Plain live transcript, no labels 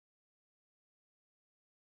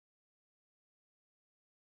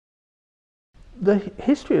The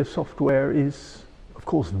history of software is, of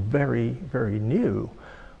course, very, very new.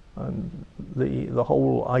 The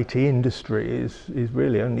whole IT industry is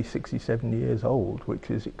really only 67 years old, which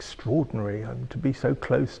is extraordinary. And to be so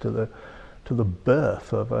close to the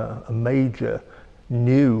birth of a major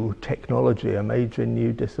new technology, a major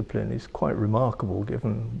new discipline, is quite remarkable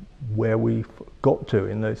given where we've got to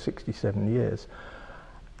in those 67 years.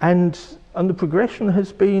 And the progression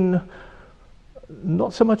has been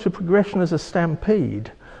not so much a progression as a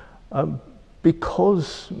stampede,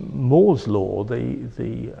 because Moore's law,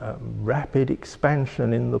 the rapid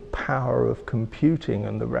expansion in the power of computing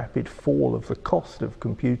and the rapid fall of the cost of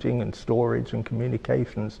computing and storage and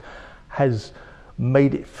communications, has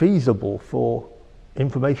made it feasible for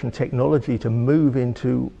information technology to move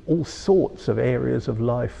into all sorts of areas of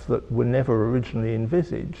life that were never originally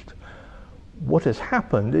envisaged. What has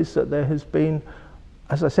happened is that there has been,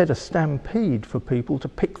 as I said, a stampede for people to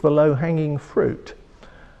pick the low-hanging fruit.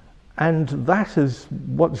 And that is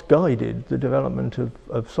what's guided the development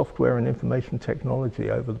of software and information technology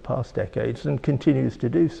over the past decades, and continues to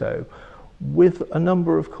do so, with a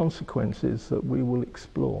number of consequences that we will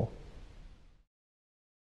explore.